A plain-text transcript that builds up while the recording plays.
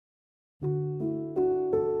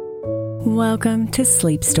Welcome to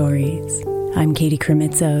Sleep Stories. I'm Katie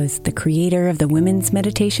Kremitzos, the creator of the Women's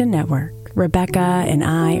Meditation Network. Rebecca and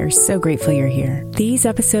I are so grateful you're here. These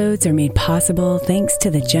episodes are made possible thanks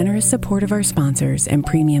to the generous support of our sponsors and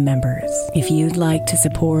premium members. If you'd like to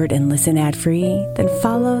support and listen ad-free, then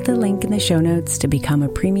follow the link in the show notes to become a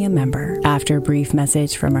premium member. After a brief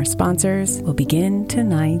message from our sponsors, we'll begin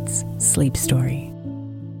tonight's sleep story.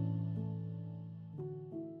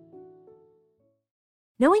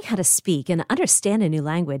 Knowing how to speak and understand a new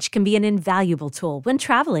language can be an invaluable tool when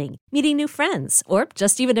traveling, meeting new friends, or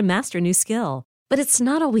just even to master a new skill. But it's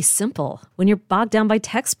not always simple when you're bogged down by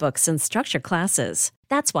textbooks and structured classes.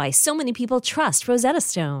 That's why so many people trust Rosetta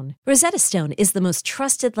Stone. Rosetta Stone is the most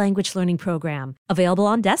trusted language learning program, available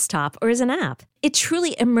on desktop or as an app. It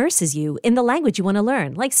truly immerses you in the language you want to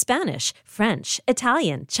learn, like Spanish, French,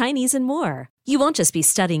 Italian, Chinese, and more. You won't just be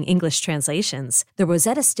studying English translations. The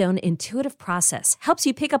Rosetta Stone intuitive process helps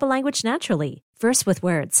you pick up a language naturally, first with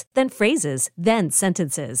words, then phrases, then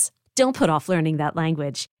sentences. Don't put off learning that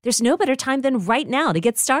language. There's no better time than right now to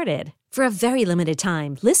get started. For a very limited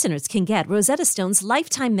time, listeners can get Rosetta Stone's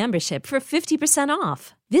lifetime membership for 50%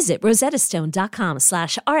 off. Visit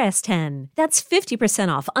rosettastone.com/rs10. That's 50%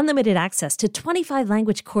 off unlimited access to 25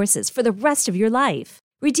 language courses for the rest of your life.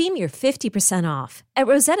 Redeem your 50% off at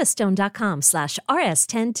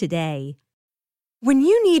rosettastone.com/rs10 today. When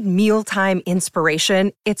you need mealtime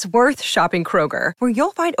inspiration, it's worth shopping Kroger, where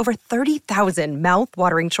you'll find over 30,000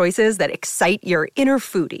 mouth-watering choices that excite your inner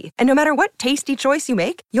foodie. And no matter what tasty choice you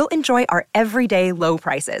make, you'll enjoy our everyday low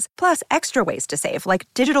prices, plus extra ways to save, like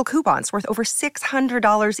digital coupons worth over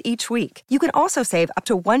 $600 each week. You can also save up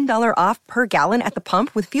to $1 off per gallon at the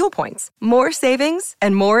pump with fuel points. More savings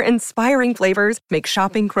and more inspiring flavors make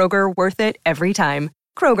shopping Kroger worth it every time.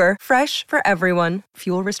 Kroger, fresh for everyone.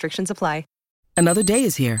 Fuel restrictions apply. Another day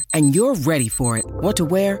is here, and you're ready for it. What to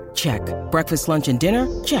wear? Check. Breakfast, lunch, and dinner?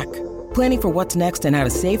 Check. Planning for what's next and how to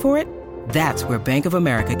save for it? That's where Bank of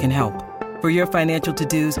America can help. For your financial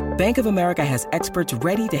to-dos, Bank of America has experts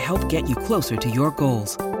ready to help get you closer to your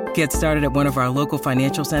goals. Get started at one of our local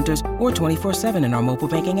financial centers or 24/7 in our mobile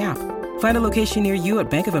banking app. Find a location near you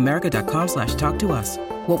at bankofamerica.com/talktous.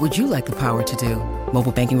 What would you like the power to do?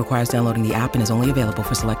 Mobile banking requires downloading the app and is only available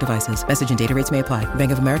for select devices. Message and data rates may apply.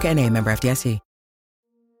 Bank of America N.A., member FDIC.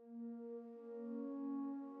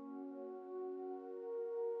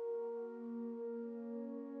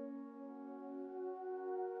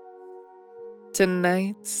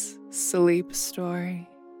 Tonight's sleep story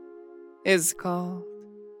is called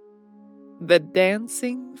The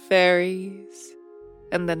Dancing Fairies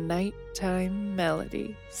and the Nighttime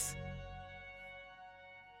Melodies.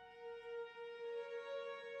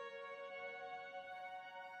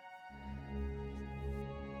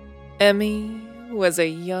 Emmy was a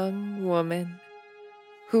young woman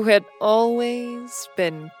who had always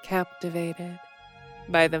been captivated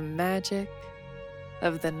by the magic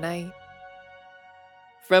of the night.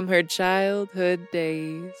 From her childhood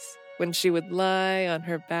days, when she would lie on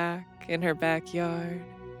her back in her backyard,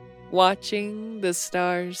 watching the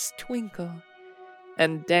stars twinkle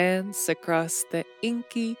and dance across the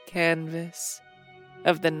inky canvas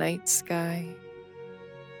of the night sky,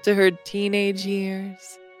 to her teenage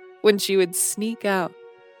years, when she would sneak out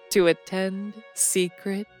to attend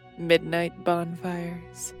secret midnight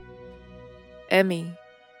bonfires. Emmy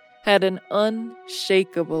had an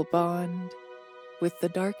unshakable bond with the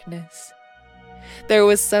darkness. There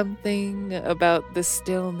was something about the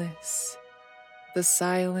stillness, the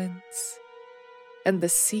silence, and the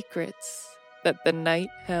secrets that the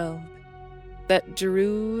night held that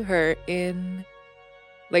drew her in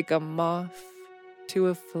like a moth to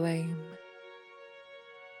a flame.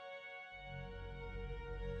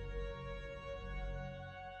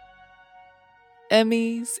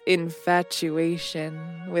 Emmy's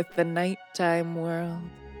infatuation with the nighttime world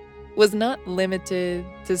was not limited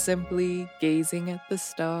to simply gazing at the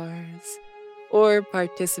stars or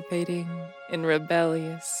participating in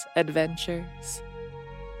rebellious adventures.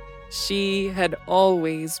 She had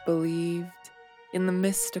always believed in the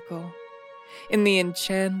mystical, in the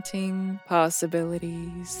enchanting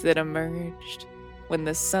possibilities that emerged when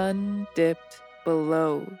the sun dipped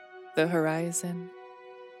below the horizon.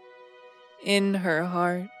 In her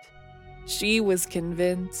heart, she was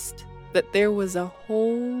convinced that there was a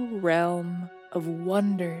whole realm of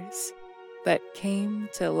wonders that came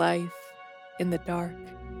to life in the dark,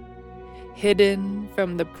 hidden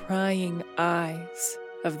from the prying eyes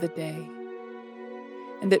of the day.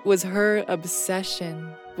 And it was her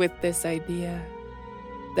obsession with this idea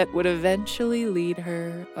that would eventually lead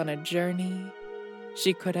her on a journey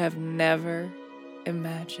she could have never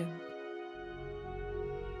imagined.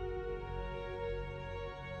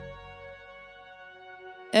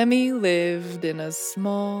 Emmy lived in a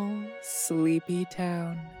small, sleepy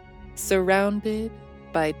town, surrounded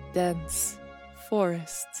by dense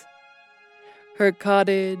forests. Her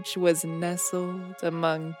cottage was nestled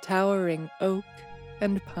among towering oak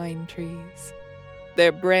and pine trees,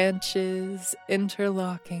 their branches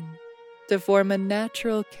interlocking to form a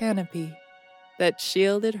natural canopy that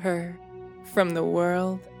shielded her from the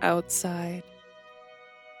world outside.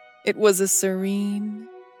 It was a serene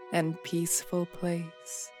and peaceful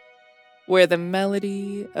place, where the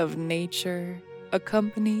melody of nature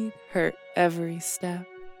accompanied her every step.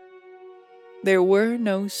 There were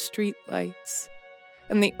no streetlights,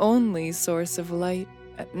 and the only source of light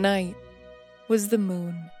at night was the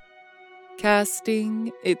moon,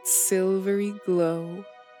 casting its silvery glow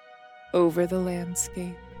over the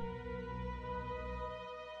landscape.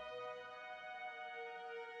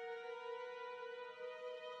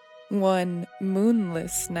 One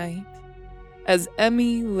moonless night, as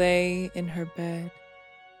Emmy lay in her bed,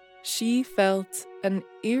 she felt an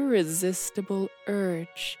irresistible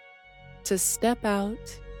urge to step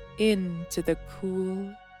out into the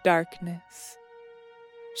cool darkness.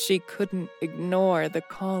 She couldn't ignore the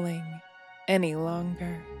calling any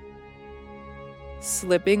longer.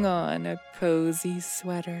 Slipping on a cozy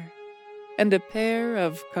sweater and a pair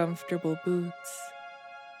of comfortable boots,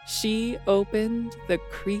 she opened the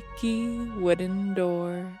creaky wooden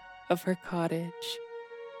door of her cottage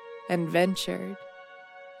and ventured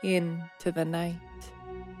into the night.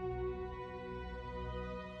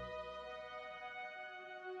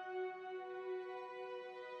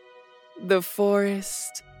 The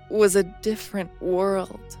forest was a different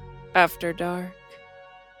world after dark.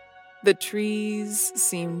 The trees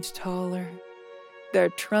seemed taller, their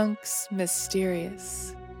trunks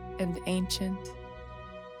mysterious and ancient.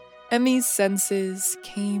 Emmy's senses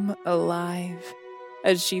came alive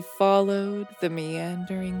as she followed the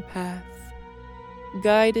meandering path,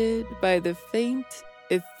 guided by the faint,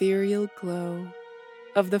 ethereal glow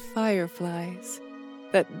of the fireflies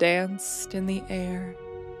that danced in the air.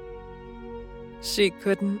 She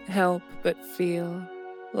couldn't help but feel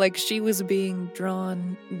like she was being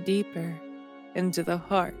drawn deeper into the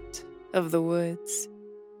heart of the woods,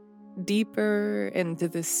 deeper into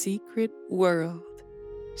the secret world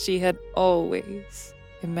she had always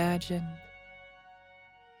imagined.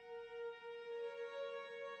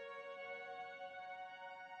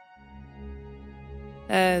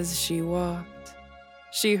 As she walked,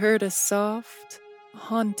 she heard a soft,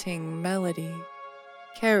 haunting melody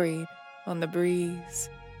carried on the breeze.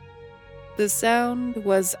 The sound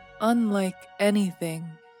was unlike anything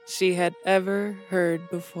she had ever heard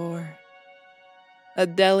before. A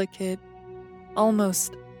delicate,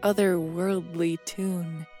 almost otherworldly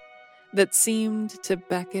tune that seemed to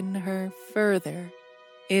beckon her further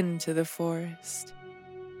into the forest.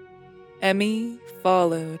 Emmy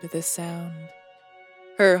followed the sound,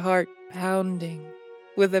 her heart pounding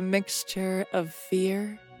with a mixture of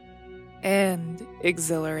fear and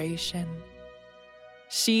exhilaration.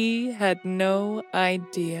 She had no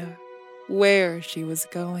idea where she was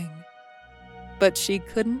going, but she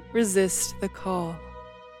couldn't resist the call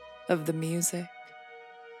of the music.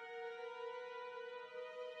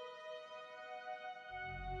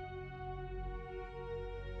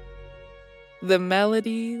 The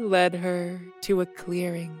melody led her to a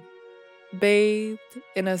clearing, bathed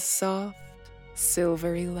in a soft,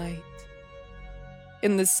 silvery light.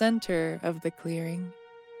 In the center of the clearing,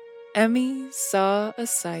 Emmy saw a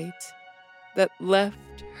sight that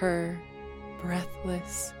left her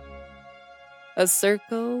breathless. A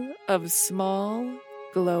circle of small,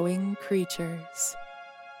 glowing creatures,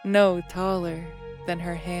 no taller than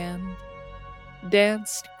her hand,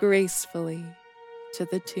 danced gracefully to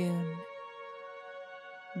the tune.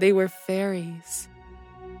 They were fairies,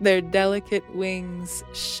 their delicate wings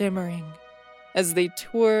shimmering as they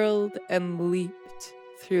twirled and leaped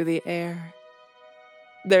through the air.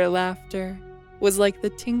 Their laughter was like the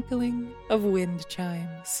tinkling of wind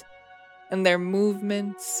chimes, and their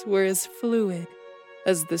movements were as fluid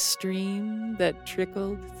as the stream that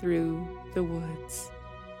trickled through the woods.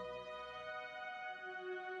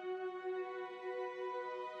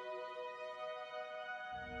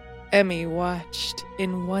 Emmy watched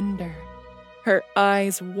in wonder, her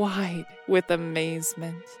eyes wide with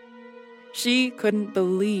amazement. She couldn't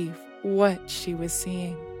believe what she was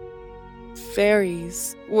seeing.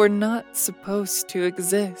 Fairies were not supposed to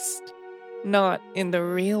exist, not in the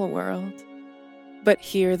real world. But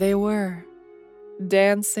here they were,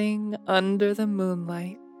 dancing under the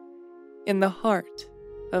moonlight in the heart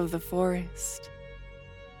of the forest.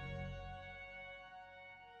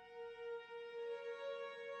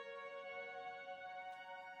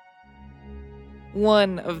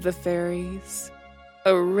 One of the fairies,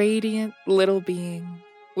 a radiant little being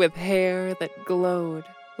with hair that glowed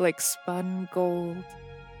like spun gold,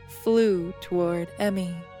 flew toward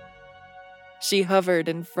Emmy. She hovered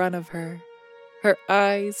in front of her, her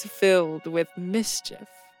eyes filled with mischief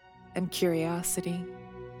and curiosity.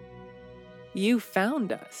 "You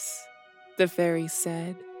found us," the fairy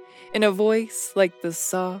said, in a voice like the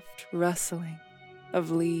soft rustling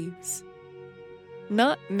of leaves.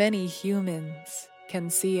 "Not many humans can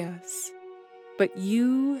see us, but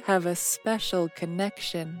you have a special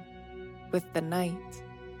connection with the night."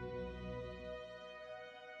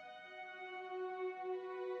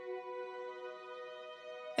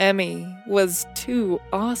 Emmy was too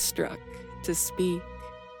awestruck to speak.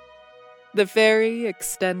 The fairy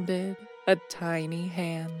extended a tiny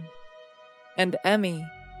hand, and Emmy,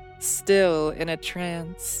 still in a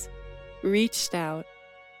trance, reached out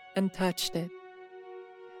and touched it.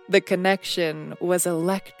 The connection was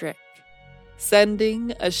electric,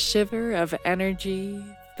 sending a shiver of energy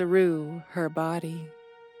through her body.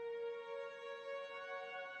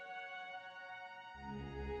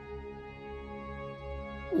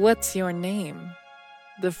 "What's your name?"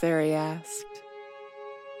 the fairy asked.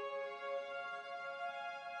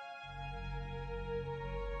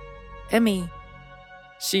 "Emmy,"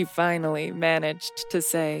 she finally managed to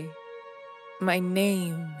say. "My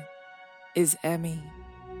name is Emmy."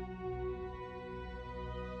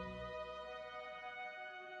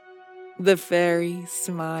 The fairy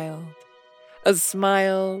smiled, a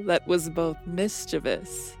smile that was both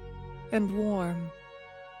mischievous and warm.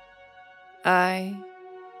 "I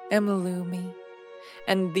am Lumi,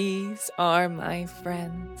 and these are my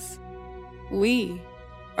friends. We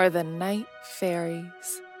are the night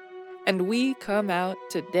fairies, and we come out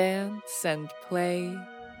to dance and play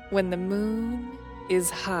when the moon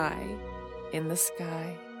is high in the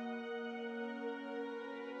sky."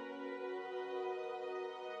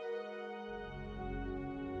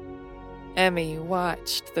 Emmy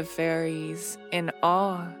watched the fairies in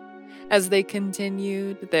awe as they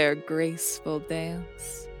continued their graceful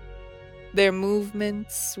dance. Their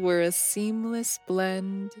movements were a seamless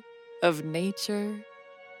blend of nature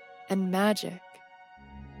and magic,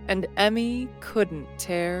 and Emmy couldn't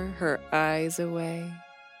tear her eyes away.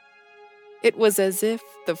 It was as if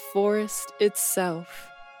the forest itself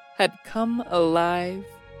had come alive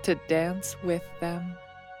to dance with them.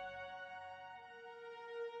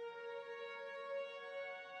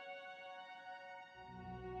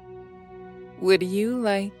 "Would you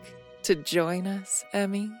like to join us,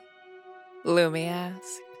 Emmy?" Lumi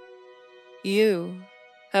asked. "You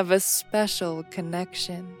have a special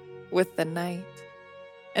connection with the night,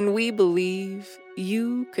 and we believe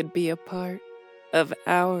you could be a part of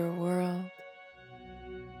our world."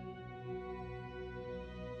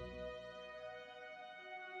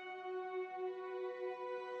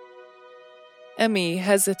 Emmy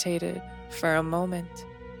hesitated for a moment,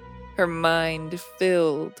 her mind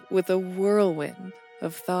filled with a whirlwind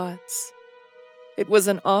of thoughts. It was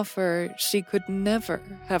an offer she could never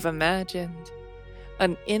have imagined,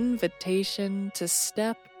 an invitation to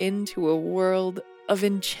step into a world of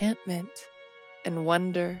enchantment and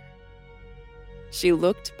wonder. She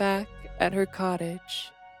looked back at her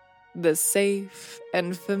cottage, the safe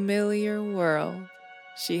and familiar world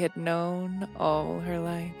she had known all her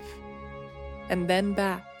life, and then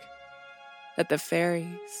back at the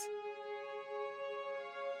fairies.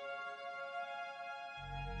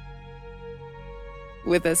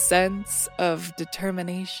 With a sense of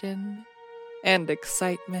determination and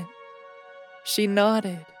excitement, she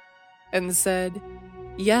nodded and said,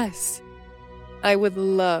 "Yes, I would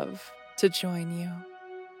love to join you."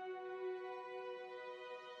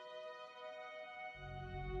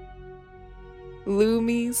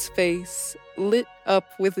 Lumi's face lit up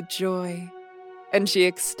with joy, and she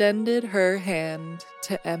extended her hand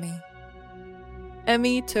to Emmy.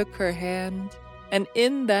 Emmy took her hand, and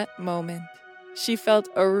in that moment, she felt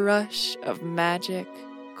a rush of magic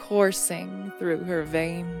coursing through her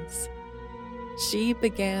veins. She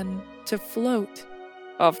began to float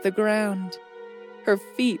off the ground, her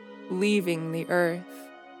feet leaving the earth.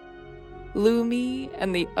 Lumi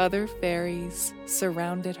and the other fairies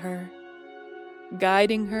surrounded her,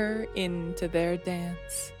 guiding her into their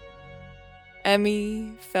dance.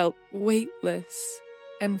 Emmy felt weightless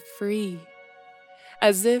and free,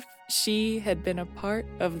 as if she had been a part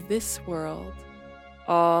of this world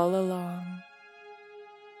all along.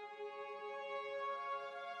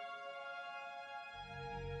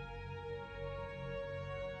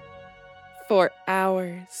 For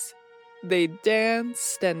hours, they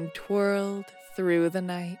danced and twirled through the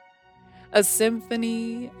night, a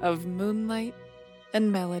symphony of moonlight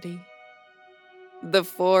and melody. The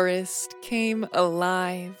forest came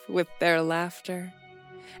alive with their laughter,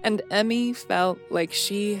 and Emmy felt like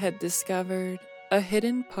she had discovered a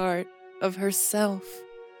hidden part of herself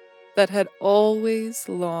that had always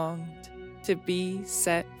longed to be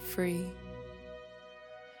set free.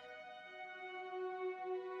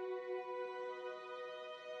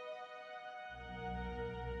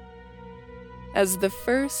 As the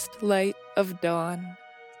first light of dawn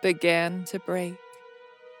began to break,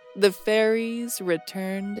 the fairies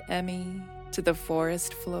returned Emmy to the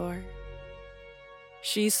forest floor.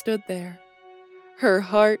 She stood there, her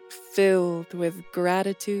heart filled with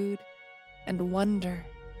gratitude and wonder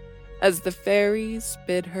as the fairies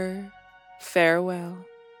bid her farewell.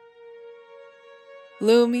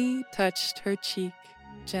 Lumi touched her cheek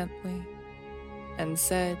gently and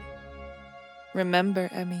said, "Remember,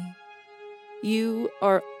 Emmy, you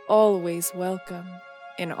are always welcome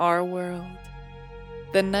in our world.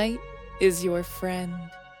 The night is your friend,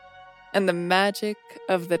 and the magic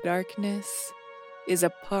of the darkness is a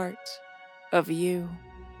part of you."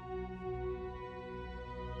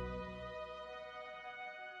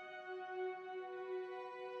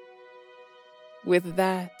 With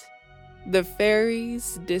that, the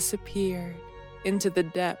fairies disappeared into the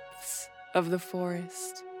depths of the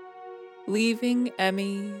forest, leaving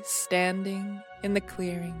Emmy standing in the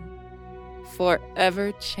clearing,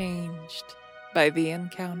 forever changed by the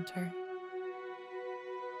encounter.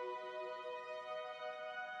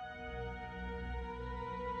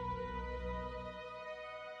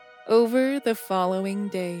 Over the following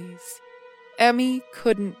days, Emmy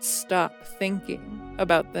couldn't stop thinking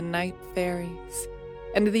about the night fairies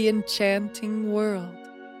and the enchanting world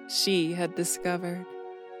she had discovered.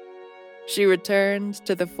 She returned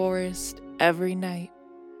to the forest every night,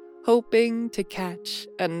 hoping to catch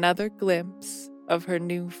another glimpse of her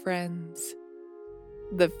new friends.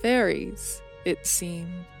 The fairies, it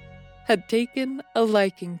seemed, had taken a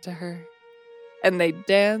liking to her, and they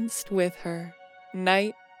danced with her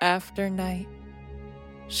night after night,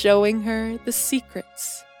 showing her the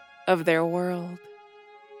secrets of their world.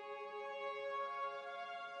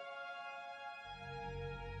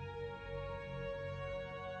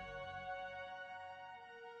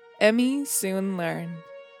 Emmy soon learned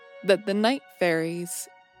that the night fairies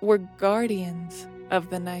were guardians of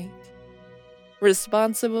the night,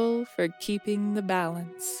 responsible for keeping the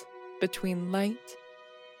balance between light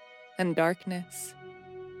and darkness.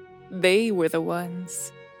 They were the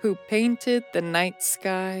ones who painted the night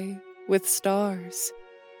sky with stars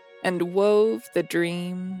and wove the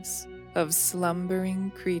dreams of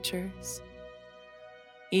slumbering creatures.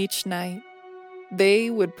 Each night, they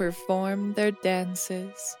would perform their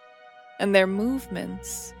dances, and their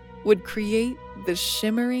movements would create the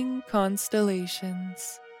shimmering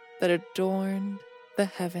constellations that adorned the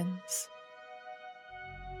heavens.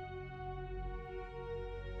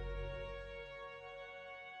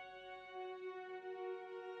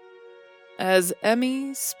 As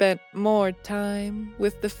Emmy spent more time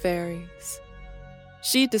with the fairies,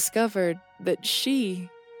 she discovered that she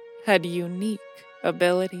had unique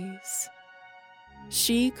abilities.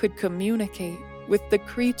 She could communicate with the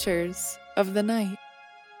creatures of the night,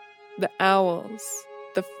 the owls,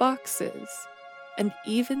 the foxes, and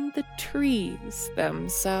even the trees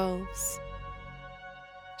themselves.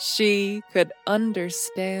 She could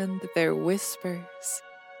understand their whispers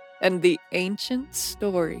and the ancient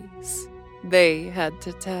stories they had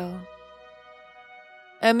to tell.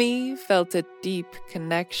 Emmy felt a deep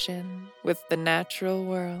connection with the natural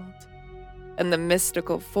world and the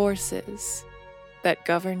mystical forces that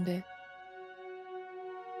governed it.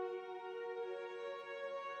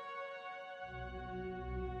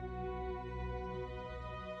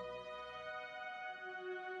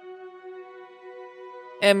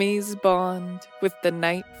 Emmy's bond with the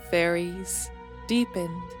night fairies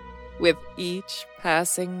deepened with each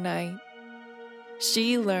passing night.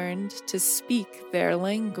 She learned to speak their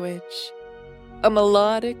language, a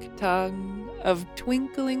melodic tongue of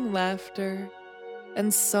twinkling laughter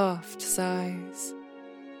and soft sighs,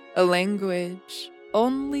 a language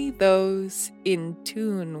only those in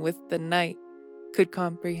tune with the night could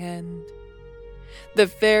comprehend. The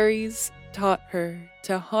fairies taught her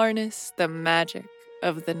to harness the magic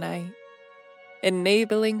of the night,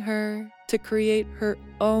 enabling her to create her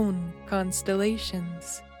own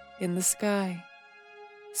constellations in the sky,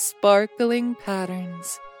 sparkling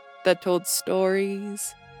patterns that told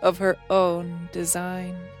stories of her own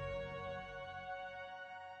design.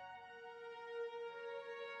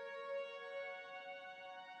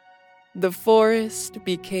 The forest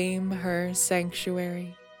became her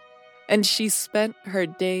sanctuary, and she spent her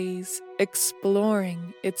days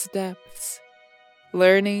exploring its depths,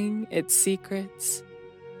 learning its secrets,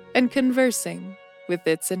 and conversing with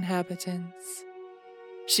its inhabitants.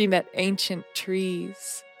 She met ancient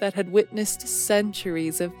trees that had witnessed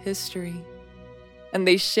centuries of history, and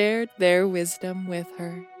they shared their wisdom with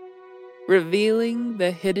her, revealing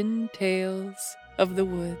the hidden tales of the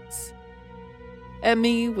woods.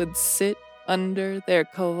 Emmy would sit under their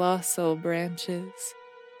colossal branches,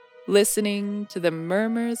 listening to the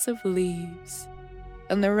murmurs of leaves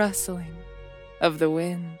and the rustling of the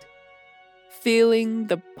wind, feeling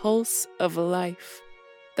the pulse of life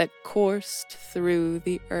that coursed through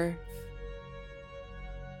the earth.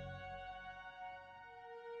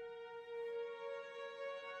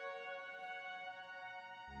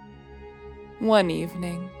 One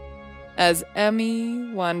evening, as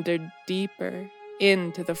Emmy wandered deeper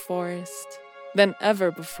into the forest than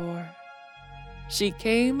ever before, she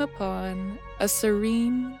came upon a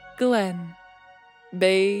serene glen,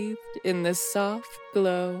 bathed in the soft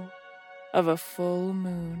glow of a full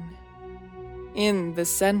moon. In the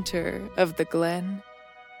center of the glen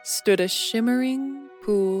stood a shimmering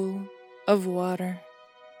pool of water,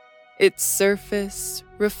 its surface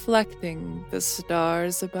reflecting the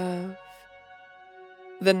stars above.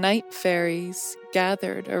 The night fairies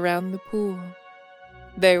gathered around the pool,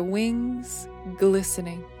 their wings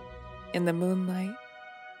glistening in the moonlight.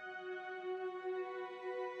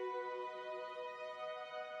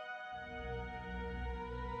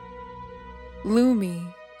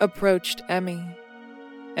 Lumi approached Emmy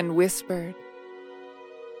and whispered,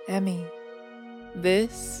 "Emmy,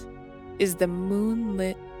 this is the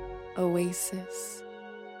moonlit oasis.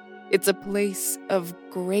 It's a place of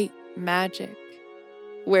great magic,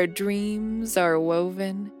 where dreams are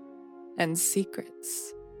woven and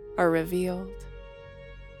secrets are revealed.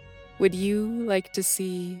 Would you like to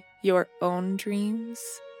see your own dreams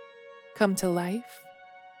come to life?"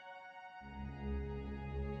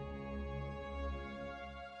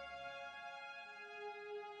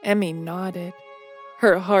 Emmy nodded,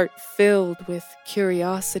 her heart filled with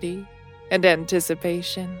curiosity and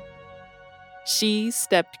anticipation. She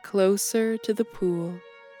stepped closer to the pool,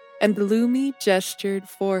 and Lumi gestured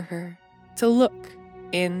for her to look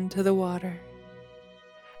into the water.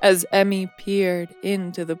 As Emmy peered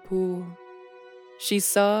into the pool, she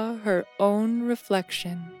saw her own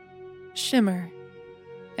reflection shimmer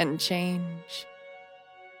and change.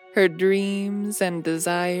 Her dreams and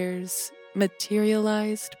desires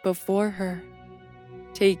materialized before her,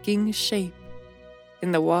 taking shape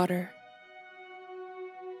in the water.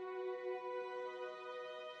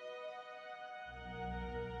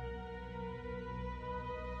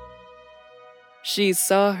 She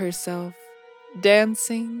saw herself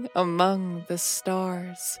dancing among the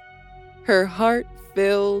stars, her heart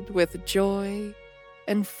filled with joy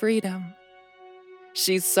and freedom.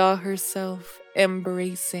 She saw herself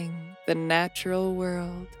embracing the natural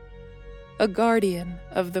world, a guardian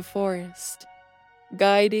of the forest,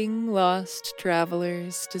 guiding lost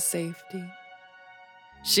travelers to safety.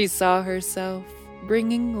 She saw herself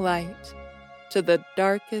bringing light to the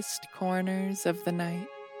darkest corners of the night,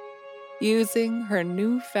 using her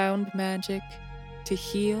newfound magic to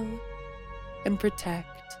heal and protect.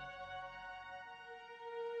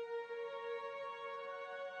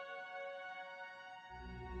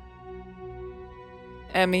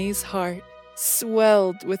 Emmy's heart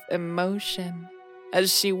swelled with emotion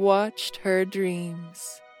as she watched her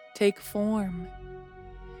dreams take form.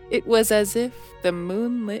 It was as if the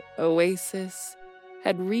moonlit oasis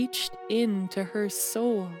had reached into her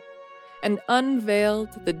soul and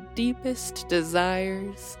unveiled the deepest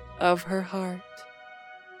desires of her heart.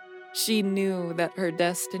 She knew that her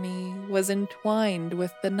destiny was entwined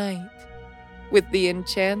with the night, with the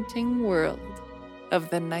enchanting world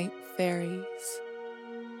of the night fairies.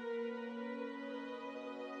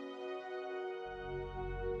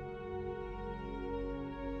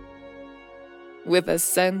 With a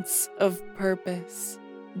sense of purpose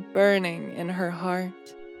burning in her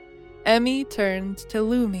heart, Emmy turned to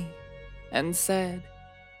Lumi and said,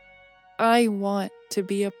 "I want to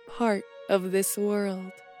be a part of this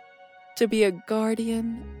world, to be a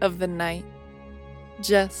guardian of the night,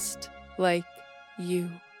 just like you."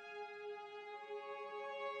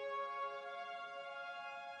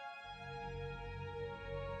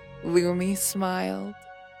 Lumi smiled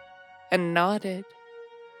and nodded.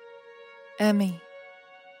 "Emmy,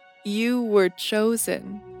 you were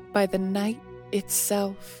chosen by the night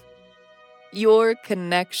itself. Your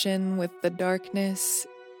connection with the darkness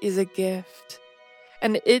is a gift,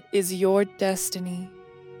 and it is your destiny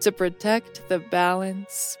to protect the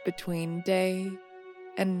balance between day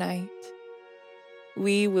and night.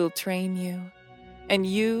 We will train you, and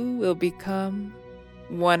you will become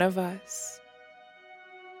one of us.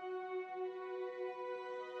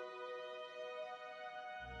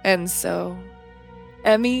 And so,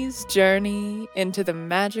 Emmy's journey into the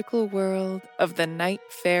magical world of the night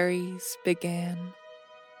fairies began.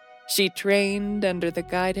 She trained under the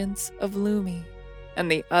guidance of Lumi and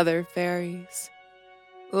the other fairies,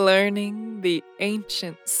 learning the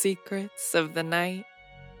ancient secrets of the night,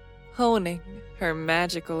 honing her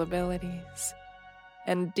magical abilities,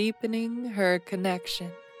 and deepening her connection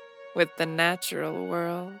with the natural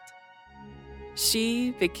world.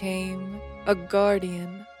 She became a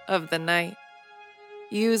guardian of the night,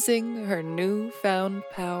 using her newfound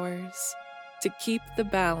powers to keep the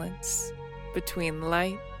balance between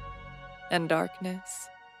light and darkness.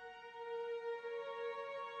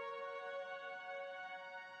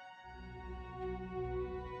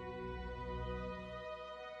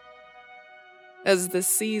 As the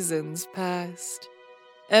seasons passed,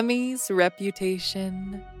 Emmy's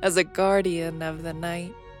reputation as a guardian of the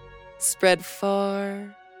night spread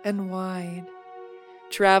far and wide.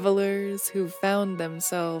 Travelers who found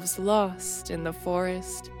themselves lost in the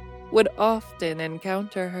forest would often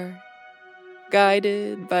encounter her,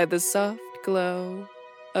 guided by the soft glow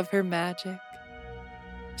of her magic.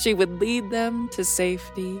 She would lead them to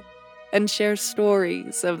safety and share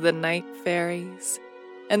stories of the night fairies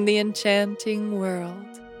and the enchanting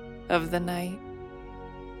world of the night.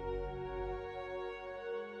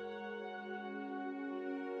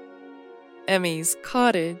 Emmy's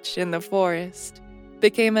cottage in the forest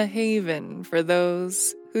became a haven for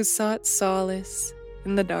those who sought solace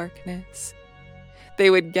in the darkness. They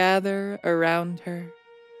would gather around her,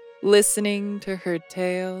 listening to her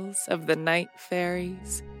tales of the night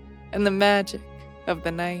fairies and the magic of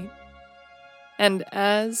the night. And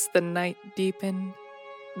as the night deepened,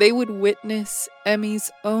 they would witness Emmy's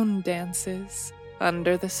own dances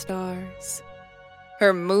under the stars,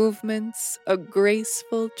 her movements a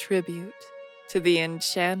graceful tribute to the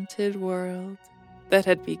enchanted world that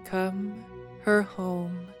had become her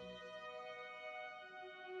home.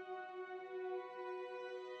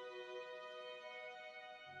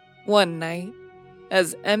 One night,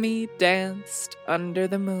 as Emmy danced under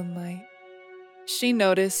the moonlight, she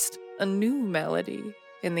noticed a new melody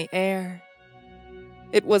in the air.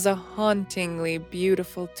 It was a hauntingly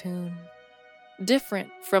beautiful tune,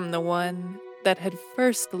 different from the one that had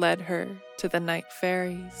first led her to the night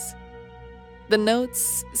fairies. The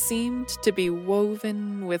notes seemed to be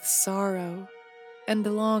woven with sorrow and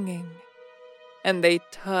longing, and they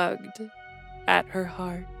tugged at her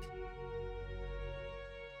heart.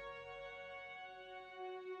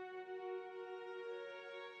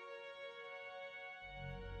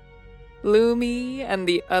 Lumi and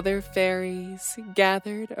the other fairies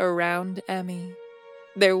gathered around Emmy,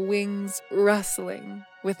 their wings rustling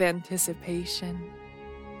with anticipation.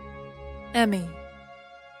 "Emmy,"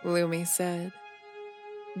 Lumi said,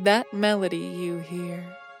 "that melody you hear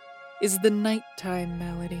is the nighttime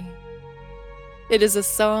melody. It is a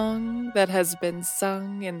song that has been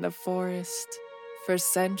sung in the forest for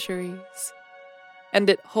centuries,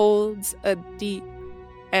 and it holds a deep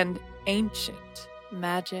and ancient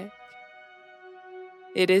magic.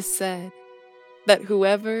 It is said that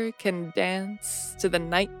whoever can dance to the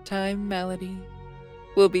nighttime melody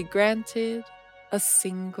will be granted a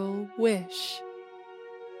single wish,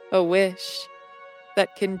 a wish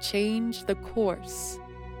that can change the course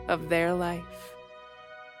of their life."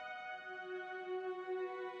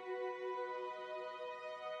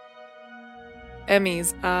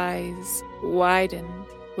 Emmy's eyes widened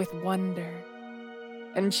with wonder,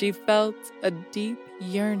 and she felt a deep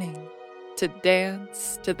yearning to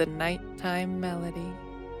dance to the nighttime melody.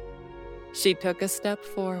 She took a step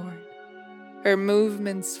forward, her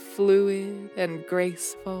movements fluid and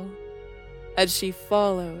graceful, as she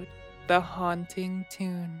followed the haunting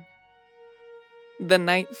tune. The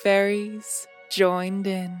night fairies joined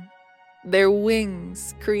in, their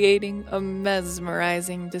wings creating a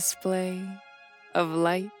mesmerizing display of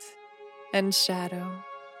light and shadow.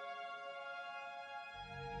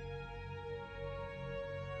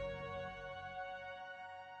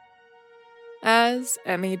 As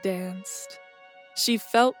Emmy danced, she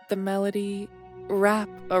felt the melody wrap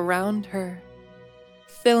around her,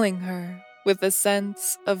 filling her with a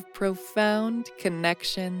sense of profound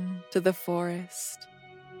connection to the forest,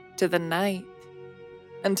 to the night,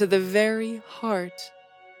 and to the very heart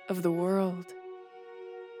of the world.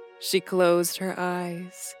 She closed her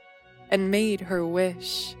eyes and made her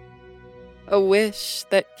wish, a wish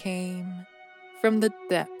that came from the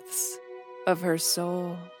depths of her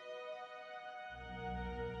soul.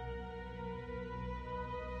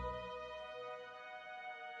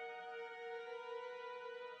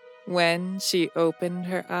 When she opened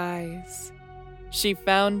her eyes, she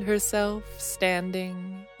found herself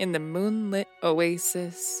standing in the moonlit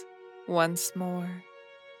oasis once more.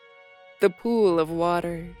 The pool of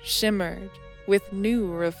water shimmered with new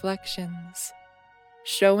reflections,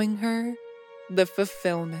 showing her the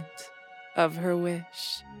fulfillment of her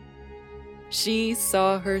wish. She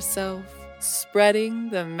saw herself spreading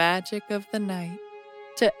the magic of the night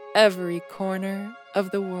to every corner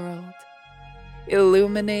of the world,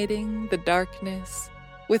 illuminating the darkness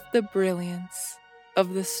with the brilliance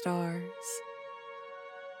of the stars.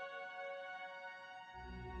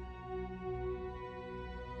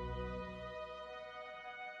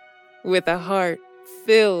 With a heart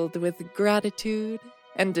filled with gratitude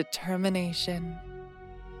and determination,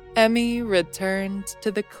 Emmy returned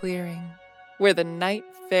to the clearing where the night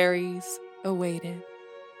fairies awaited.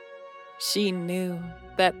 She knew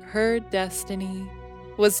that her destiny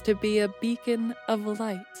was to be a beacon of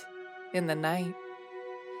light in the night,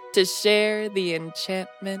 to share the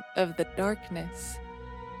enchantment of the darkness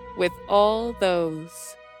with all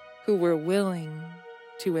those who were willing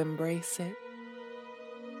to embrace it.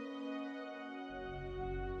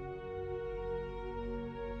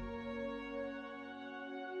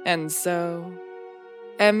 And so,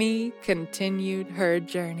 Emmy continued her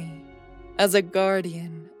journey as a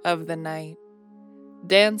guardian of the night,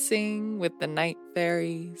 dancing with the night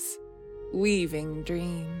fairies, weaving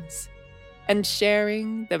dreams, and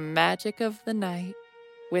sharing the magic of the night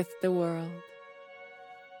with the world.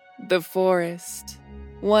 The forest,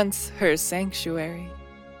 once her sanctuary,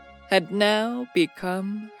 had now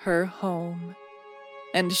become her home,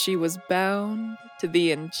 and she was bound to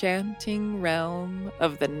the enchanting realm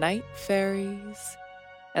of the night fairies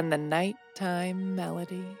and the nighttime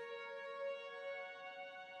melody.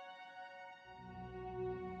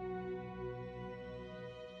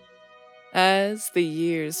 As the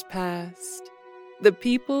years passed, the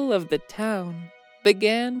people of the town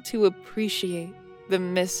began to appreciate the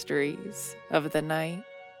mysteries of the night,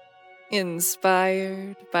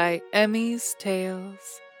 inspired by Emmy's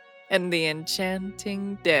tales and the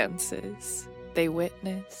enchanting dances they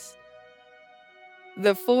witnessed.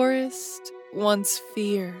 The forest, once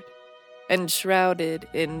feared and shrouded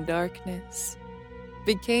in darkness,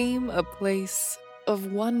 became a place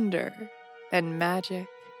of wonder and magic,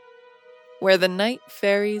 where the night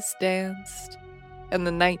fairies danced and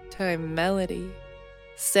the nighttime melody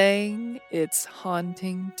sang its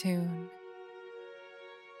haunting tune.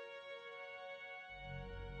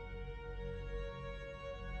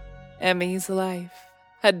 Emmy's life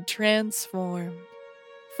had transformed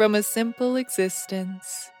from a simple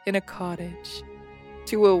existence in a cottage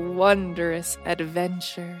to a wondrous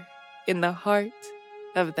adventure in the heart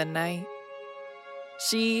of the night.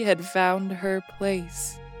 She had found her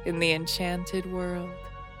place in the enchanted world,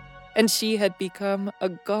 and she had become a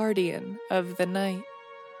guardian of the night,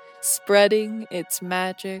 spreading its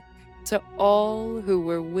magic to all who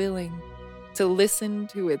were willing to listen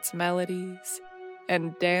to its melodies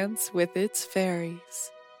and dance with its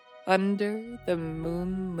fairies under the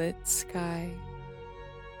moonlit sky.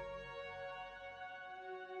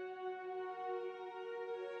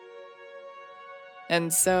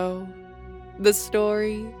 And so, the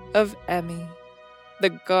story of Emmy, the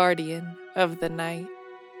guardian of the night,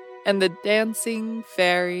 and the dancing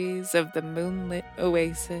fairies of the moonlit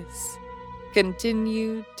oasis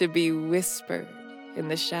continued to be whispered in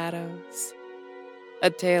the shadows, a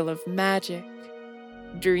tale of magic,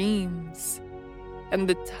 dreams, and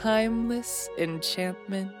the timeless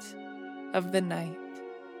enchantment of the night.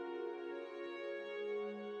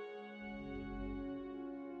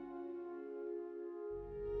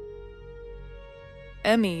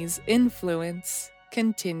 Emmy's influence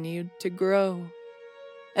continued to grow,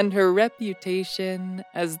 and her reputation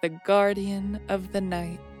as the guardian of the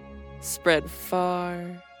night spread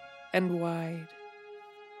far and wide.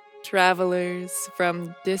 Travelers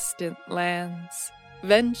from distant lands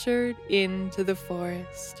ventured into the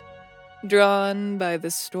forest, drawn by the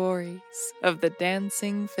stories of the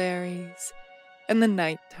dancing fairies and the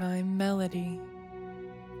nighttime melody.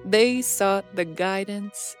 They sought the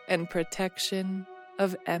guidance and protection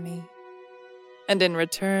of Emmy, and in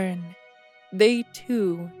return, they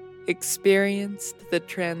too experienced the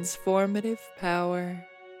transformative power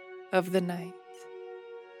of the night.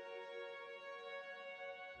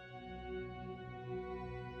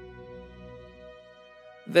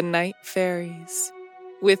 The night fairies,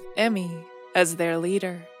 with Emmy as their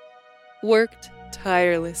leader, worked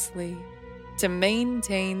tirelessly to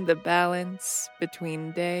maintain the balance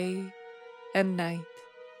between day and night.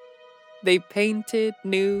 They painted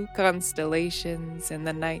new constellations in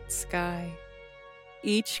the night sky,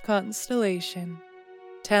 each constellation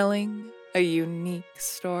telling a unique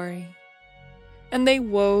story. And they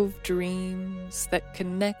wove dreams that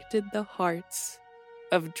connected the hearts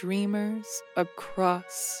of dreamers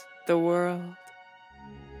across the world.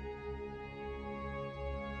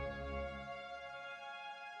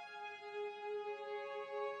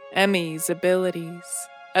 Emmy's abilities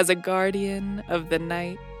as a guardian of the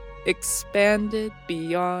night expanded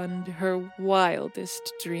beyond her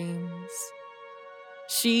wildest dreams.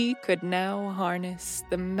 She could now harness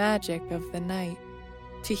the magic of the night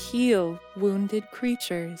to heal wounded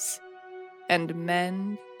creatures and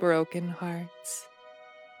mend broken hearts.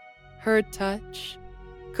 Her touch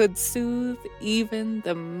could soothe even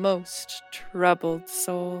the most troubled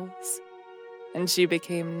souls, and she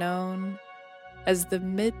became known as the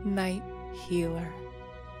Midnight Healer.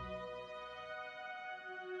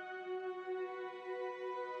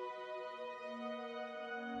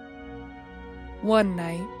 One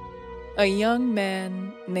night, a young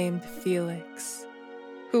man named Felix,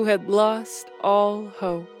 who had lost all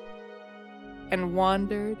hope and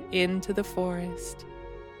wandered into the forest,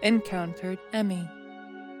 encountered Emmy.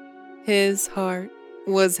 His heart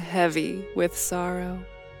was heavy with sorrow,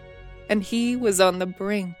 and he was on the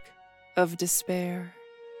brink of despair.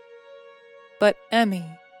 But Emmy,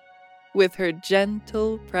 with her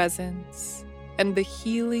gentle presence and the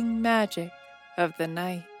healing magic of the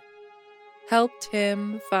night, helped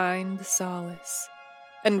him find solace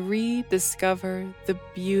and rediscover the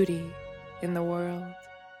beauty in the world.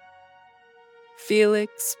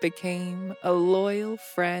 Felix became a loyal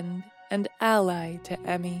friend and ally to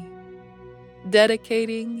Emmy,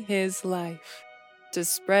 dedicating his life to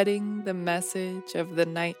spreading the message of the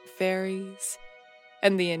night fairies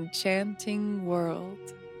and the enchanting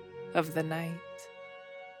world of the night.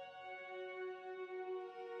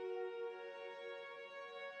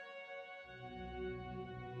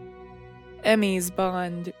 Emmy's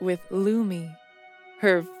bond with Lumi,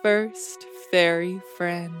 her first fairy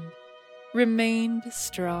friend, remained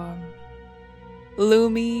strong.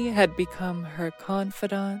 Lumi had become her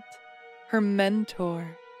confidant, her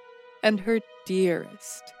mentor, and her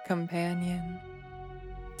dearest companion.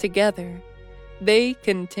 Together, they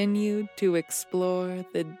continued to explore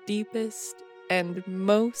the deepest and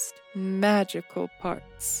most magical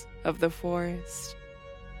parts of the forest,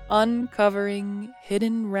 uncovering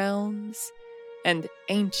hidden realms and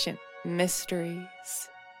ancient mysteries.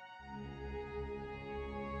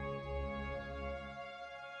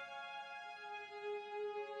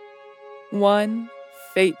 One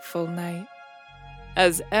fateful night,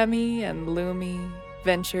 as Emmy and Lumi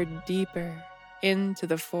ventured deeper into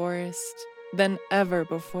the forest than ever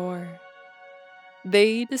before,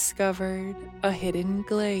 they discovered a hidden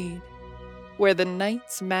glade where the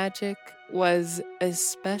night's magic was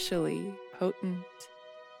especially potent.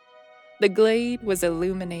 The glade was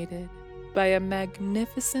illuminated by a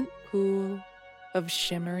magnificent pool of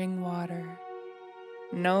shimmering water,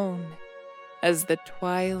 known as the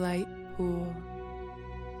Twilight Pool.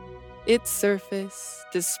 Its surface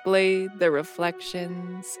displayed the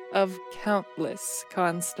reflections of countless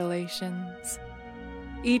constellations,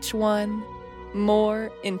 each one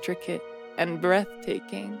more intricate and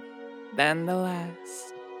breathtaking than the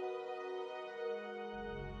last.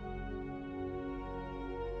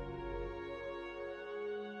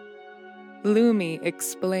 Lumi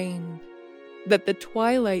explained that the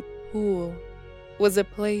Twilight Pool was a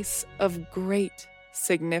place of great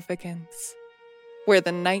significance, where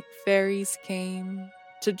the night fairies came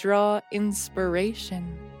to draw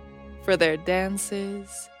inspiration for their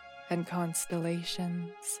dances and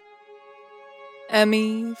constellations.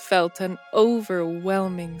 Emmy felt an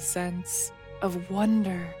overwhelming sense of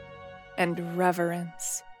wonder and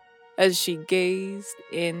reverence as she gazed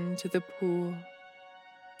into the pool,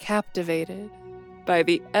 captivated by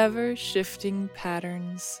the ever-shifting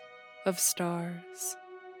patterns of stars.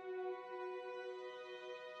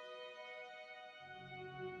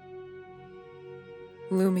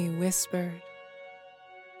 Lumi whispered,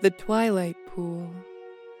 "The Twilight Pool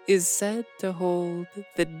is said to hold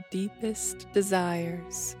the deepest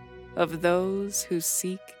desires of those who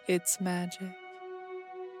seek its magic.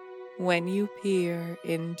 When you peer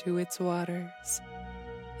into its waters,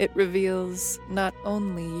 it reveals not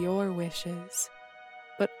only your wishes,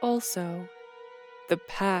 but also the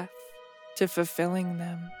path to fulfilling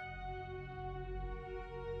them."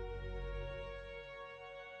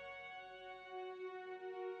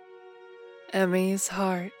 Emmy's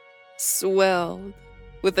heart swelled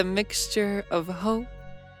with a mixture of hope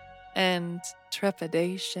and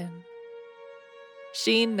trepidation.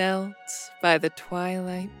 She knelt by the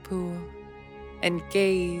Twilight Pool and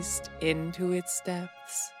gazed into its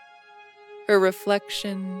depths. Her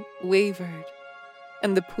reflection wavered,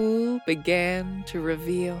 and the pool began to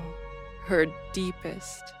reveal her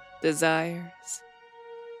deepest desires.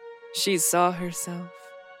 She saw herself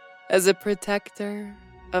as a protector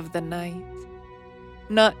of the night,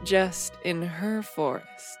 not just in her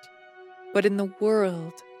forest, but in the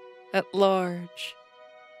world at large,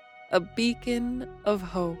 a beacon of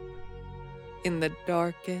hope in the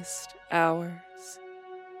darkest hours.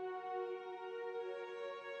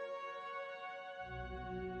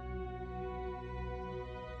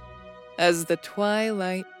 As the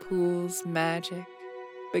twilight pool's magic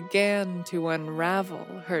began to unravel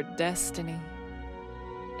her destiny,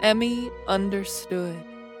 Emmy understood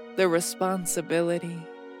the responsibility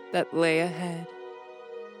that lay ahead.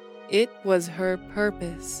 It was her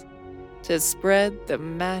purpose to spread the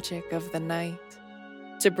magic of the night,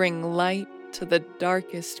 to bring light to the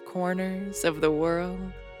darkest corners of the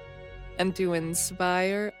world, and to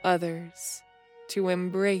inspire others to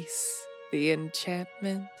embrace the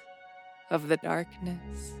enchantment of the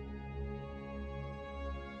darkness.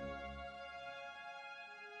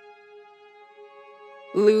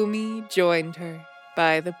 Lumi joined her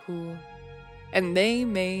by the pool, and they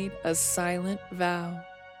made a silent vow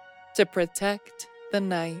to protect the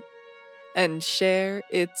night and share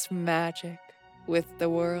its magic with the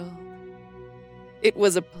world. It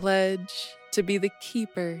was a pledge to be the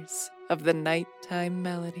keepers of the nighttime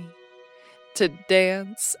melody, to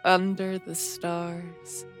dance under the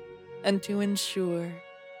stars, and to ensure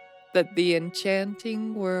that the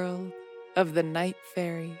enchanting world of the night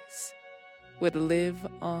fairies would live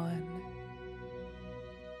on.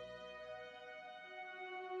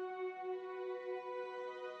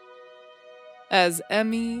 As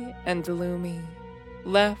Emmy and Lumi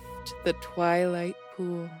left the twilight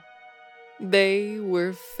pool, they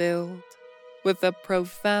were filled with a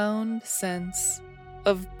profound sense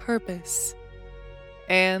of purpose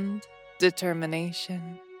and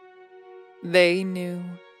determination. They knew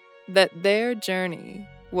that their journey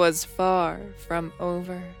was far from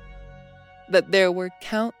over, that there were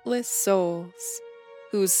countless souls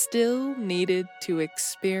who still needed to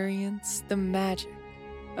experience the magic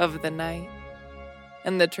of the night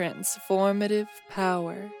and the transformative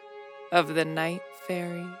power of the night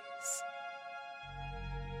fairies.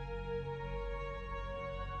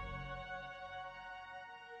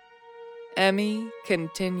 Emmy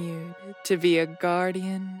continued to be a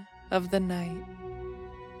guardian of the night,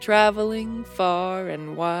 traveling far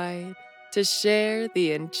and wide to share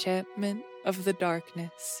the enchantment of the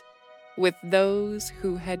darkness with those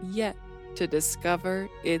who had yet to discover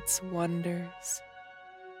its wonders.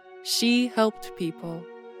 She helped people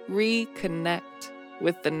reconnect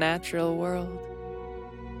with the natural world,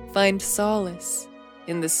 find solace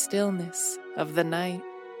in the stillness of the night,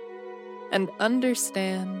 and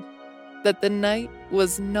understand that the night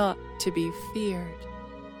was not to be feared,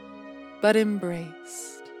 but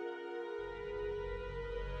embraced.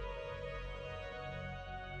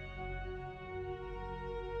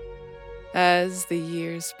 As the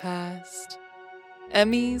years passed,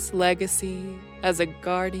 Emmy's legacy as a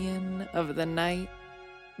guardian of the night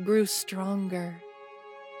grew stronger.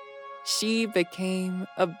 She became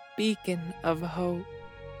a beacon of hope,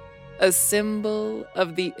 a symbol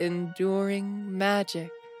of the enduring magic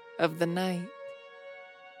of the night,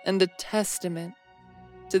 and a testament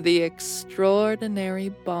to the extraordinary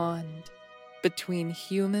bond between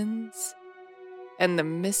humans and the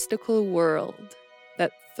mystical world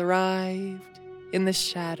that thrived in the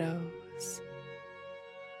shadows.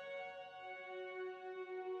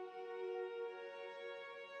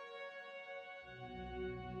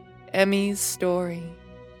 Emmy's story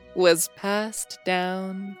was passed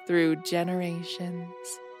down through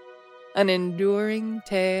generations, an enduring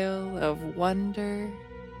tale of wonder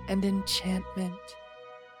and enchantment,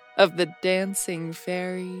 of the dancing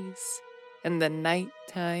fairies and the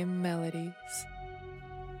nighttime melodies.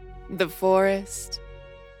 The forest,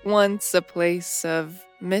 once a place of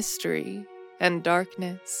mystery and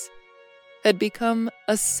darkness, had become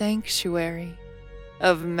a sanctuary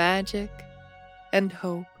of magic and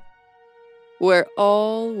hope, where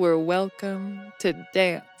all were welcome to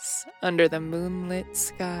dance under the moonlit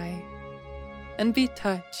sky and be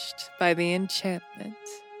touched by the enchantment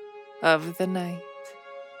of the night.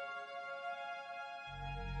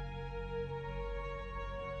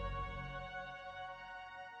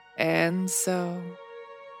 And so,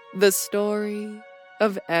 the story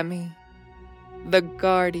of Emmy, the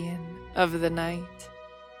guardian of the night,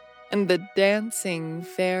 and the dancing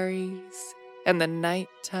fairies and the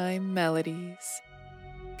nighttime melodies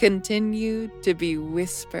continued to be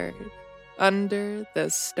whispered under the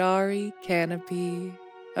starry canopy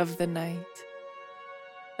of the night.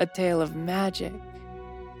 A tale of magic,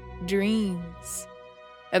 dreams,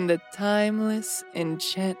 and the timeless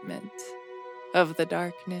enchantment of the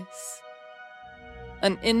darkness.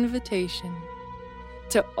 An invitation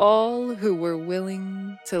to all who were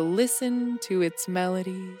willing to listen to its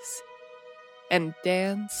melodies and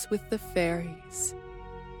dance with the fairies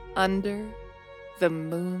under the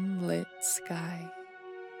moonlit sky.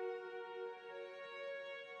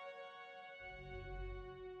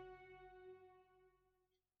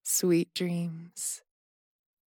 Sweet dreams.